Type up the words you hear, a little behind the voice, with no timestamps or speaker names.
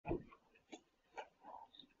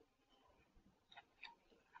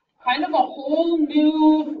kind of a whole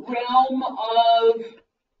new realm of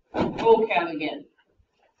vocab again.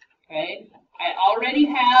 Okay, I already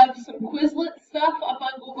have some Quizlet stuff up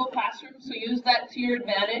on Google Classroom, so use that to your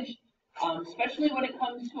advantage, especially when it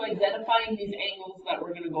comes to identifying these angles that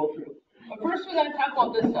we're going to go through. But first, we got to talk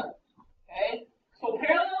about this stuff. Okay, so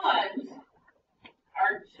parallel lines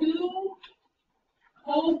are two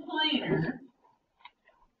coplanar.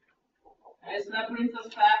 Okay, so that brings us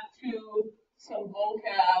back to some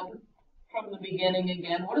vocab from the beginning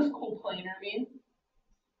again. What does coplanar mean?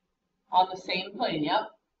 On the same plane, yep.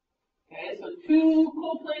 Okay, so two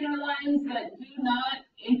coplanar lines that do not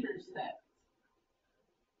intersect.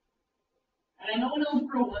 And I know in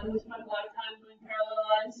Algebra 1 we spent a lot of time doing parallel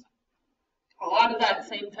lines. A lot of that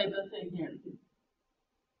same type of thing here.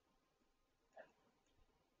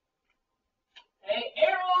 Okay,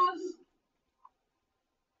 arrows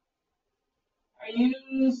are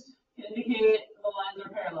used to indicate the lines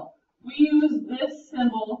are parallel. We use this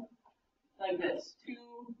symbol like this,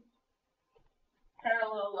 two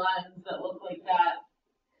parallel lines that look like that.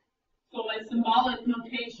 So my symbolic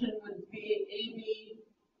notation would be AB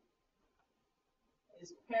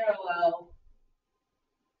is parallel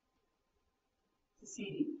to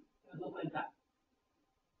CD. It would look like that.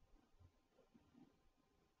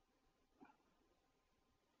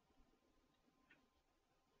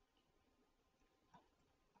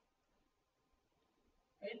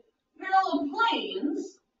 Okay. Parallel planes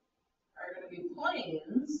are going to be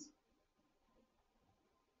planes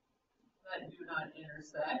that do not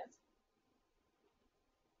intersect.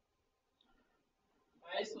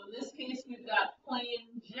 Okay, so in this case, we've got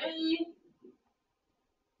plane J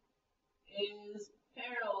is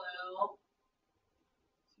parallel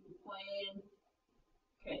to plane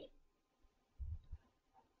K.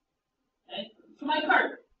 Okay, so my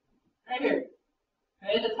cart, right here.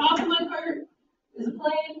 Okay, the top of my cart is a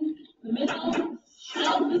plane, the middle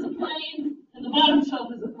shelf is a plane, and the bottom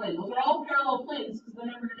shelf is a plane. Those are all parallel planes because they're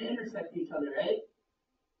never going to intersect each other, right?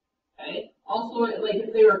 Okay. Also, like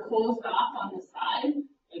if they were closed off on the side,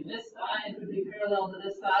 like this side would be parallel to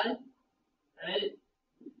this side, right?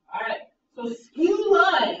 All right. So skew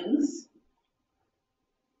lines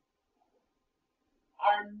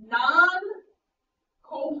are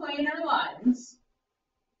non-coplanar lines.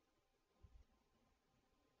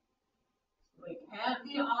 They can't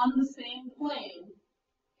be on the same plane,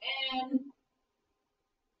 and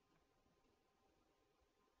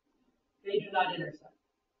they do not intersect.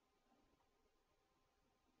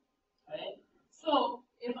 Okay? So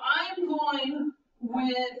if I'm going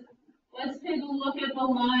with, let's take a look at the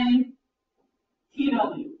line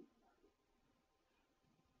TW.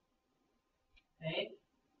 Okay?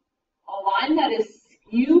 A line that is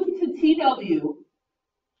skewed to TW.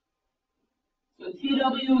 So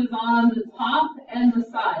TW is on the top and the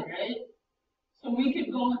side, right? So we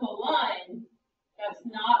could go with a line that's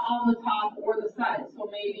not on the top or the side. So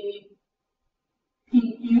maybe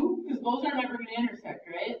PQ, because those are never going to intersect,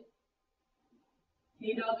 right?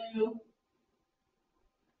 TW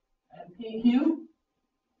and PQ.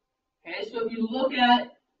 Okay, so if you look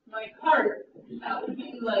at my cart, that would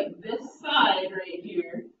be like this side right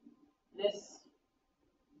here, this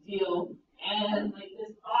deal, and like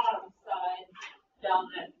this bottom side down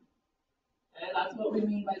there. Okay, that's what we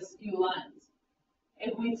mean by skew lines.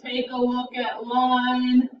 If we take a look at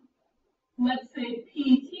line, let's say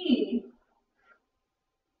PT,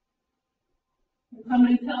 can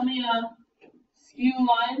somebody tell me a skew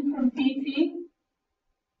line from PT?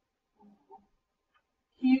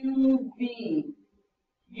 QV.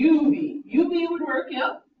 UV. UV would work,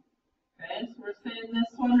 yep. Okay, so we're saying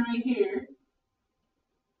this one right here.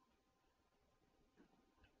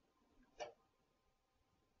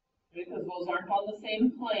 Because those aren't on the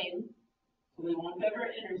same plane, so they won't ever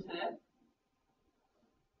intersect.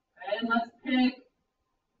 And let's pick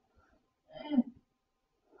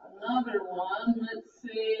another one. Let's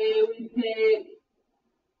say we pick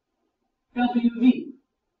WV.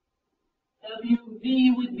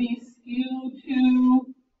 WV would be skew to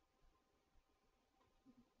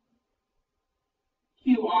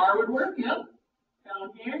QR would work, yep. Down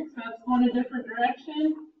here, so that's going a different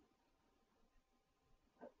direction.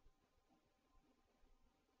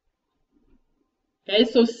 Okay,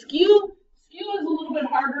 so skew is a little bit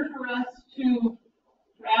harder for us to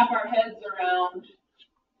wrap our heads around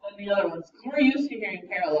than the other ones, because we're used to hearing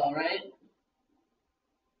parallel, right?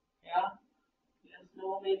 Yeah? Yes,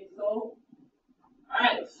 no, maybe so.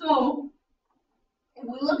 Alright, so if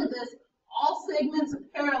we look at this, all segments are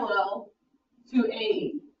parallel to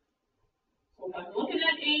AE. So if I'm looking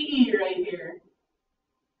at AE right here,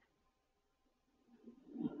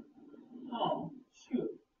 oh, shoot.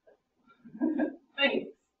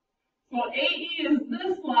 AE is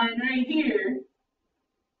this line right here.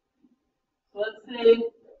 So let's say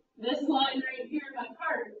this line right here in my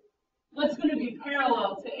chart, what's going to be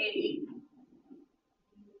parallel to AE?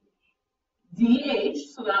 DH,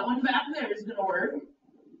 so that one back there is going to work.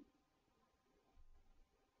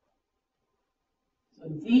 So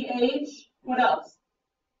DH, what else?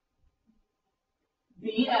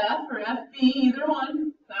 BF or FB, either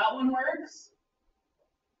one, that one works.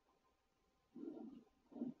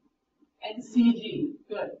 And CG,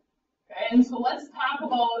 good. Okay, and so let's talk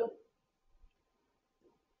about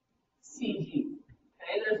CG.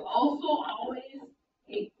 Okay, there's also always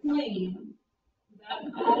a plane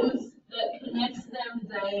that connects them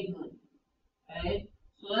diagonally. Okay,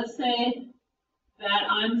 so let's say that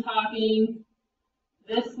I'm talking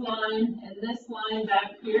this line and this line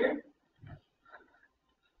back here.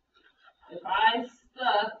 If I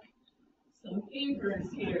stuck some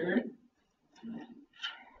papers here,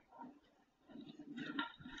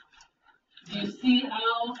 do you see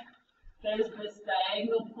how there's this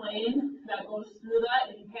diagonal plane that goes through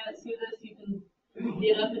that? If you can't see this, you can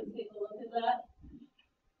get up and take a look at that.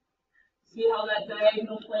 See how that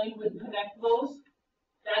diagonal plane would connect those?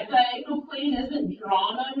 That diagonal plane isn't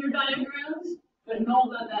drawn on your diagrams, but know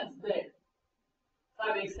that that's there. Does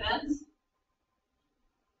that make sense?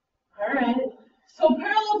 All right. So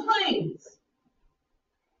parallel planes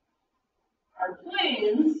are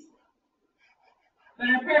planes that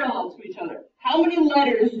are parallel to each other. How many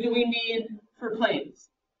letters do we need for planes?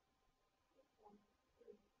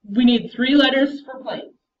 We need 3 letters for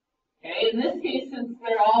planes. Okay, in this case, since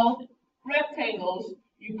they're all rectangles,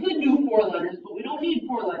 you could do 4 letters, but we don't need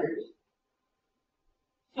 4 letters.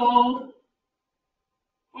 So,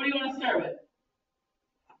 what do you want to start with?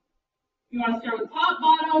 You want to start with top,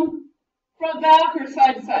 bottom, front, back, or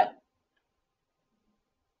side to side?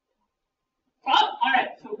 Top? Alright,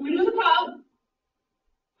 so if we do the top,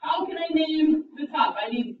 how can I name the top? I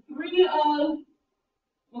need 3 of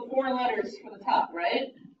the 4 letters for the top,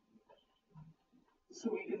 right? So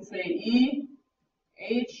we can say E,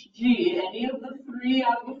 H, G. Any of the 3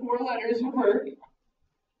 out of the 4 letters would work.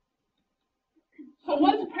 So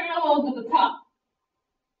what's parallel to the top?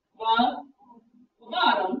 Well, the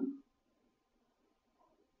bottom.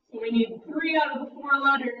 So we need 3 out of the 4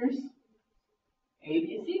 letters. A,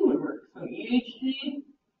 B, C would work. So E, H, G,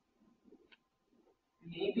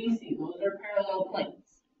 and A, B, C. Those are parallel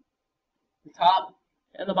planes. The top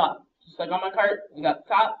and the bottom. Just like on my cart, we got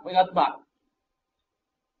the top, we got the bottom.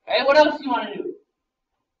 Okay, what else do you want to do?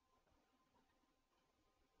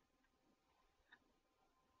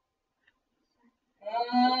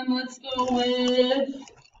 Let's go with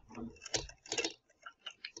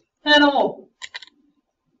panel.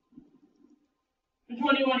 Which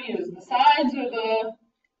one do you want to use? The sides or the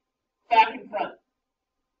back and front?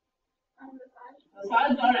 The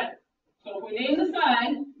sides, all right. So if we name the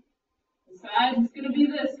side is going to be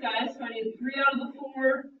this guy. So I need 3 out of the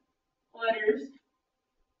 4 letters.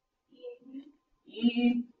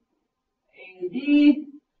 E, A, D,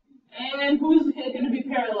 and who's it going to be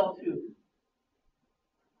parallel to?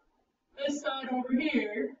 This side over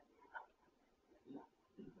here,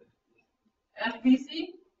 FBC.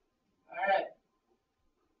 All right.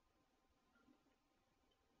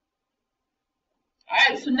 All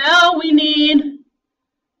right, so now we need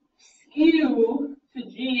skew to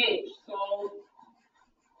GH. So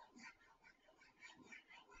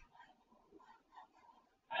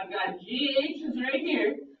I've got GH is right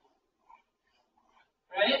here,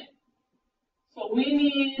 right? So we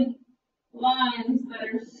need lines that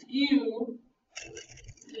are skew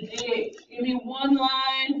to GH. Give me one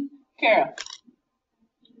line, Kara.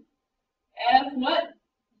 F what?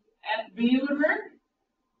 FB would work.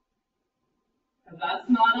 If that's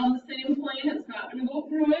not on the same plane, it's not going to go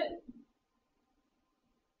through it.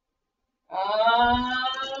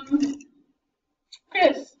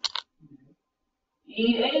 Chris.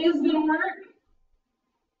 EA is going to work.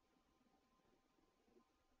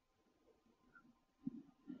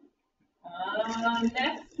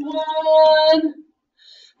 Next one.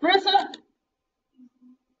 Marissa.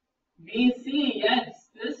 BC, yes,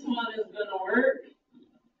 this one is going to work.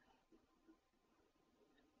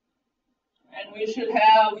 And we should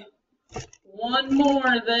have one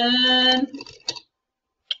more then.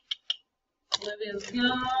 Olivia's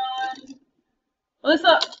gone.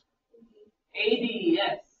 Melissa. AD,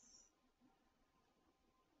 yes.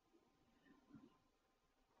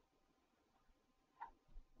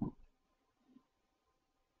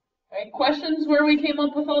 Right, questions where we came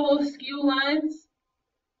up with all those skew lines?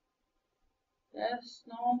 Yes,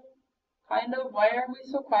 no, kind of. Why are we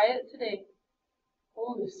so quiet today?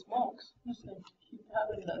 Holy smokes. I'm just going to keep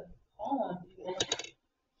having to I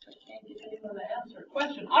can't get anyone to answer a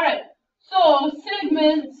question. All right. So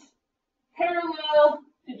segments parallel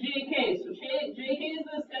to JK. So JK is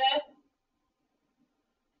this guy.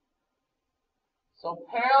 So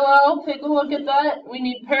parallel, take a look at that. We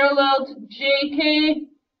need parallel to JK.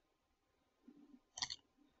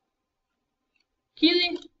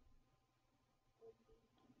 Keely?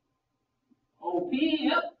 OP,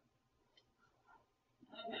 yep.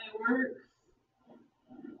 That guy works.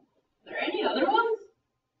 Are there any other ones?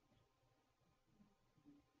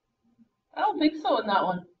 I don't think so in that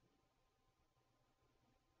one.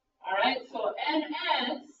 All right, so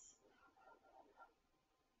NS.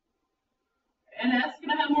 NS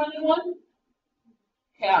gonna have more than one?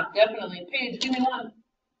 Yeah, definitely. Paige, give me one.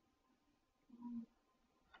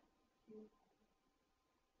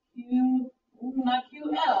 Not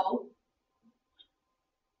QL.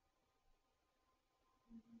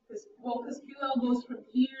 Because QL goes from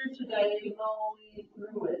here to diagonally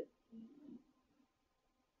through it.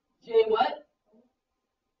 J what?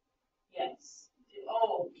 Yes.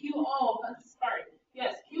 Oh, sorry.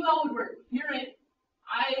 Yes, QL would work. You're right.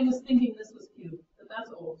 I was thinking this was Q, but that's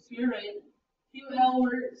O. So you're right. QL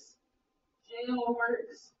works. JO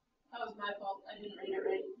works. That was my fault. I didn't read it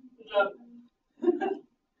right. Good job.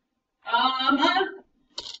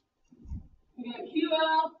 We got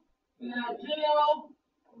QL. We got JO.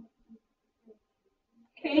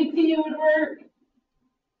 KP would work.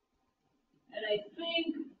 And I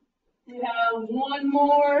think we have one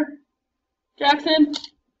more. Jackson?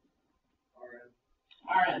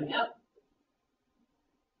 RM, yep.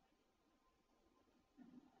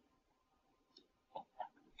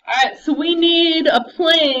 Alright, so we need a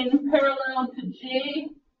plane parallel to JKL.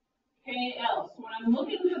 So when I'm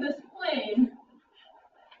looking for this plane,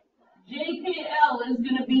 JKL is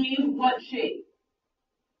going to be what shape?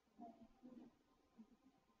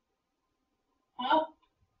 Huh?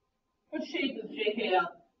 What shape is JKL?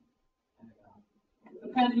 It's a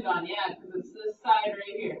pentagon, yeah, because it's this side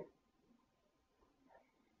right here.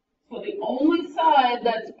 So the only side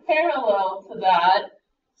that's parallel to that,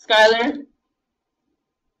 Skylar?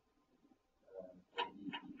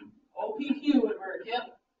 OPQ would work,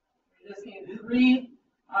 yep. We just need 3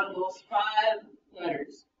 out of those 5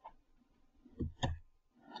 letters.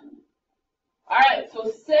 Alright,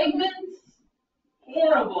 so segments,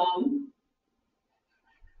 4 of them,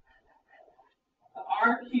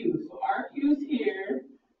 RQ. So RQ's here.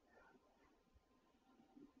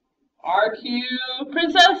 RQ,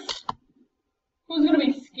 Princess? Who's going to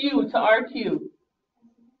be skew to RQ?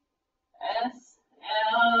 S,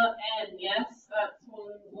 L, N. Yes, that's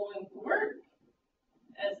one's going to work.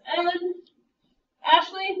 S, N.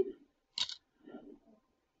 Ashley?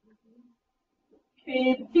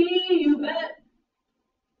 KP, you bet.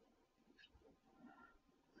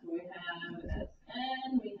 So we have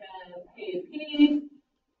SN, we have KP.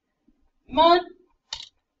 Come on.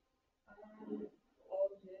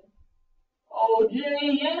 OJ,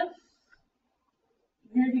 yes.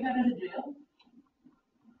 You heard you got out of jail?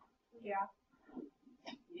 Yeah.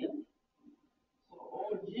 Yep. So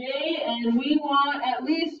OJ, and we want at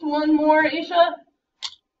least one more, Aisha?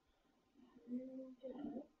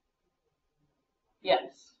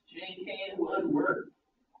 Yes, JK would work.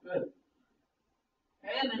 Good.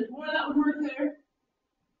 And then 4 that would work there.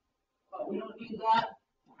 But we don't need that.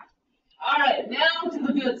 Alright, now to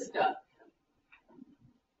the good stuff.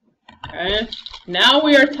 Okay, now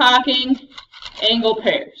we are talking angle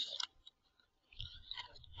pairs.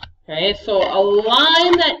 Okay, so a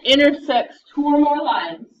line that intersects 2 or more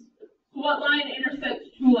lines. So what line intersects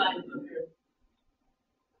 2 lines up here?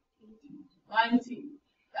 Line T.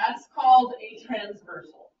 That's called a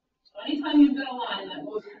transversal. So anytime you've got a line that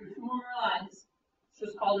goes through 2 or more lines, it's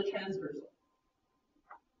just called a transversal.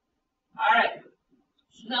 Alright,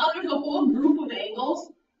 so now there's a whole group of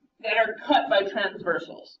angles that are cut by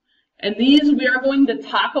transversals. And these, we are going to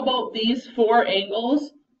talk about these 4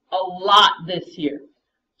 angles a lot this year.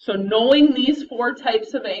 So knowing these 4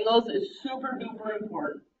 types of angles is super duper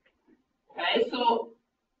important. Okay, so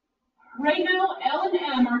right now L and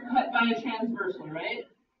M are cut by a transversal, right?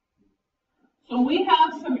 So we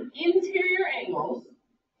have some interior angles,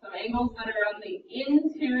 some angles that are on the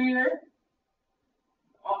interior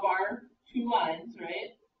of our 2 lines,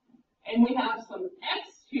 right? And we have some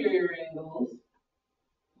exterior angles,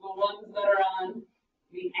 the ones that are on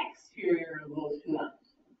the exterior of those 2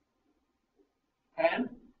 lines. Okay?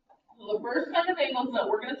 So the first kind of angles that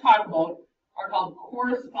we're going to talk about are called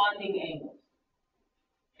corresponding angles.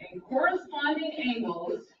 And corresponding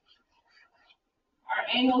angles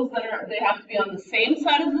are angles that they have to be on the same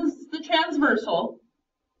side of the transversal,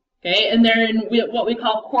 Okay, and they're in what we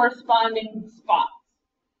call corresponding spots.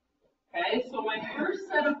 Okay, so my first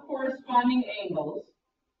set of corresponding angles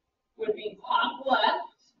would be top left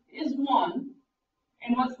is 1,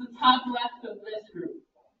 and what's the top left of this group?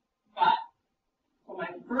 5. So my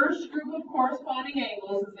first group of corresponding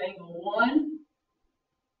angles is angle 1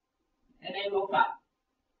 and angle 5.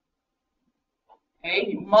 Okay,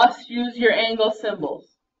 you must use your angle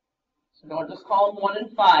symbols. So don't just call them 1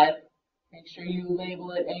 and 5. Make sure you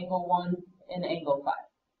label it angle 1 and angle 5.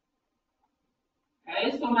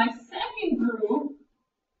 Okay, so my second group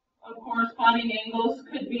of corresponding angles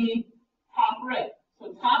could be top right.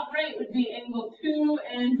 So top right would be angle 2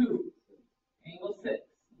 and who? Angle 6.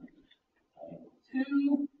 Angle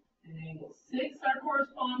 2 and angle 6 are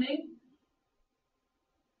corresponding.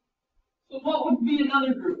 So what would be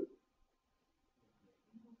another group?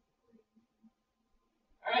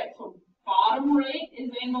 Alright, so bottom right is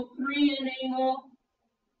angle 3 and angle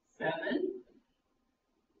 7.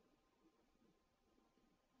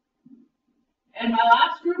 And my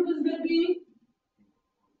last group is going to be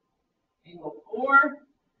angle 4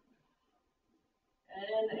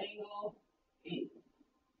 and angle 8.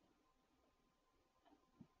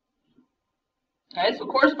 Okay, so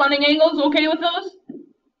corresponding angles, okay with those?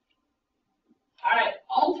 Alright,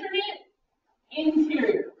 alternate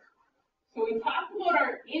interior. So we talked about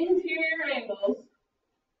our interior angles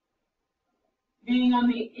being on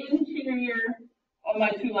the interior of my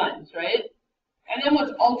two lines, right? And then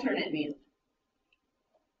what's alternate mean?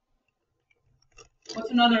 What's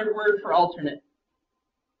another word for alternate?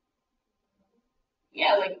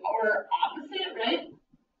 Yeah, like or opposite, right?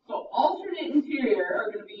 So alternate interior are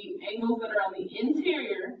going to be angles that are on the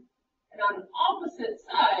interior and on opposite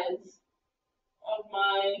sides of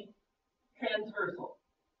my transversal.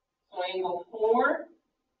 So angle 4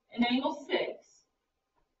 and angle 6.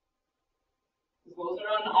 Those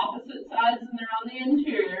are on opposite sides and they're on the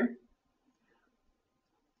interior.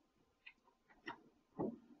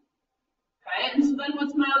 Okay, and so then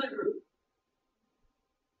what's my other group?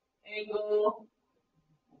 Angle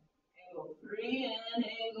 3 and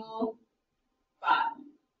angle 5.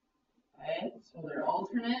 Okay, so they're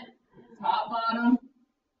alternate, top, bottom,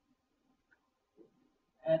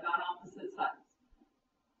 and on opposite sides.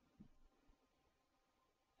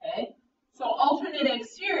 Okay, so alternate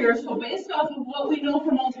exterior, so based off of what we know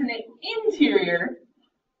from alternate interior,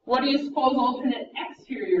 what do you suppose alternate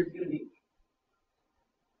exterior is going to be?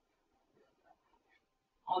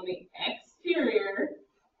 On the exterior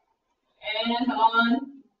and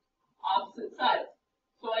on opposite sides.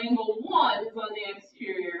 So angle 1 is on the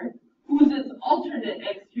exterior. Who's its alternate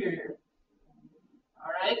exterior?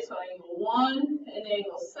 Alright, so angle 1 and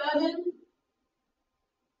angle 7.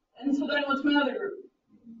 And so then what's my other group?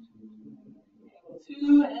 Angle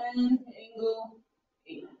 2 and angle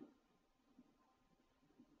 8.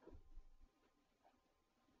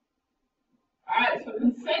 Alright, so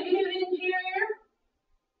consecutive interior.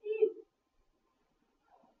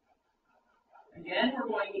 Again, we're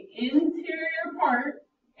going the interior part,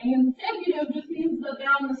 and consecutive just means that they're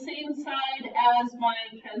on the same side as my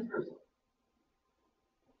transversal.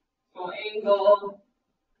 So angle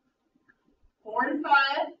 4 and 5,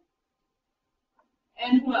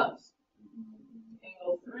 and who else?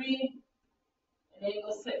 Angle 3 and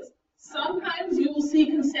angle 6. Sometimes you will see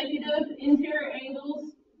consecutive interior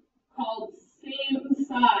angles called same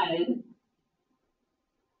side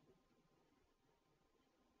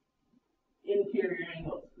interior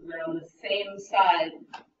angles, because they're on the same side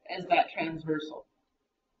as that transversal.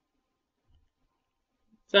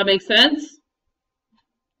 Does that make sense?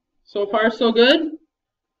 So far, so good?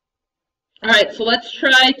 Alright, so let's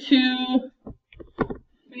try to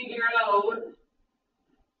figure out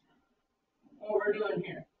what we're doing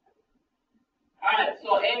here. Alright,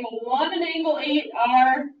 so angle 1 and angle 8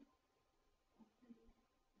 are,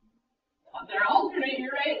 they're alternate,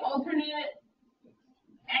 you're right, alternate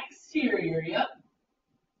exterior, yep.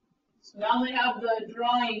 So now they have the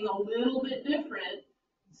drawing a little bit different.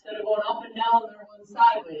 Instead of going up and down, they're going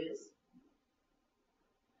sideways.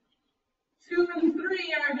 2 and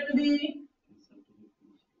 3 are going to be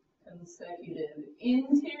consecutive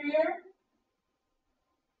interior.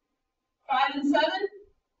 5 and 7,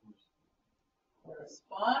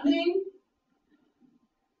 corresponding.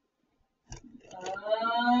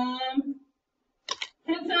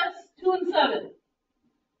 Princess, 2 and 7.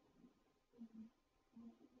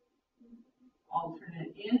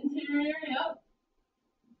 Alternate interior, yep.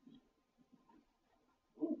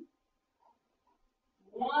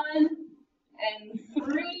 1 and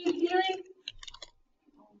 3 here.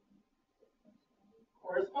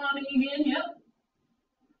 Corresponding again, yep.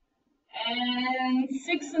 And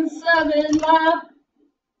 6 and 7, Maya.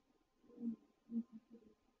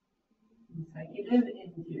 Consecutive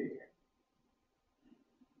interior.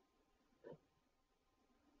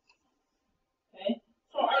 Okay,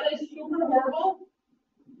 so are they super horrible?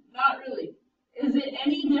 Not really. Is it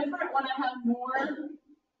any different when I have more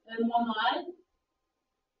than one line?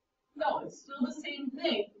 No, it's still the same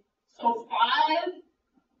thing. So 5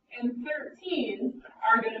 and 13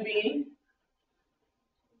 are going to be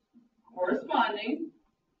corresponding.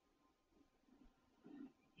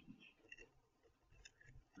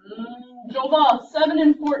 Joel, 7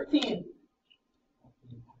 and 14.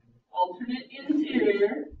 Alternate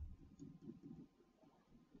interior.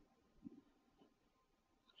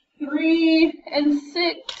 3 and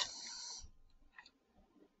 6.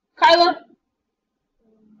 Kyla?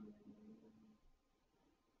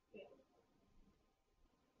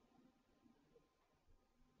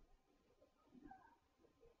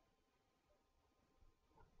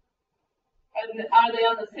 And are they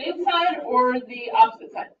on the same side or the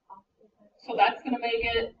opposite side? So that's going to make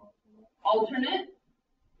it alternate.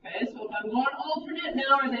 Okay, so if I'm going alternate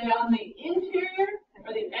now, are they on the interior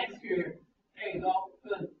or the exterior? There you go.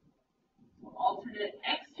 Good. So alternate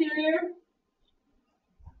exterior.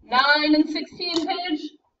 9 and 16, Paige.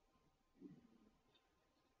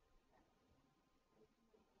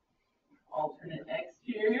 Alternate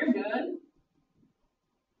exterior. Good.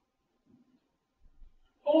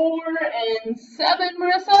 4 and 7,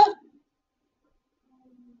 Marissa.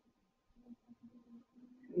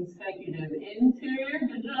 Consecutive interior,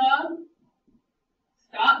 good job.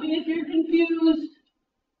 Stop me if you're confused.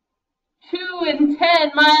 2 and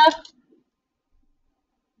 10, Maya.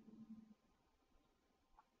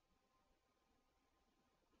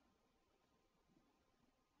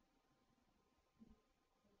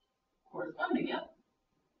 Corresponding, yeah.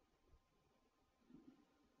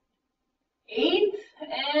 8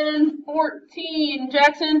 and 14,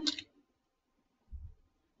 Jackson.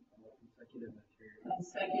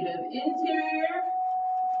 Consecutive interior.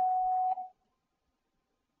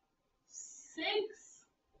 6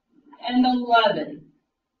 and 11.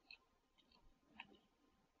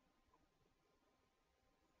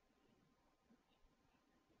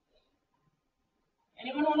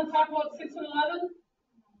 Anyone want to talk about 6 and 11?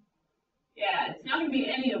 Yeah, it's not going to be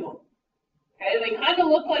any of them. Okay, they kind of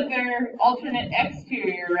look like they're alternate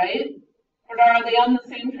exterior, right? But are they on the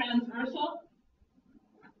same transversal?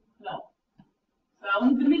 No. So that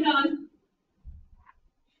one's going to be done.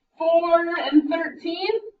 4 and 13.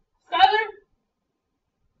 Skylar?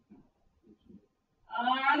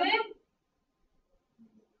 Are they?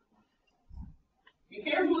 Be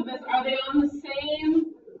careful with this. Are they on the same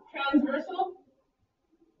transversal?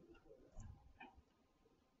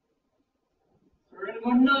 So we're going to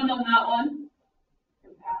go none on that one.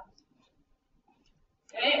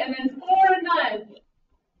 Okay, and then 4 and 9.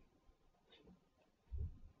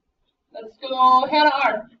 Let's go Hannah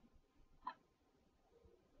R.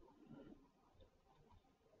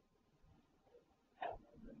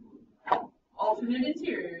 Alternate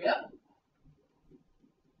interior, yep.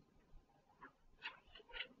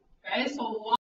 Okay, so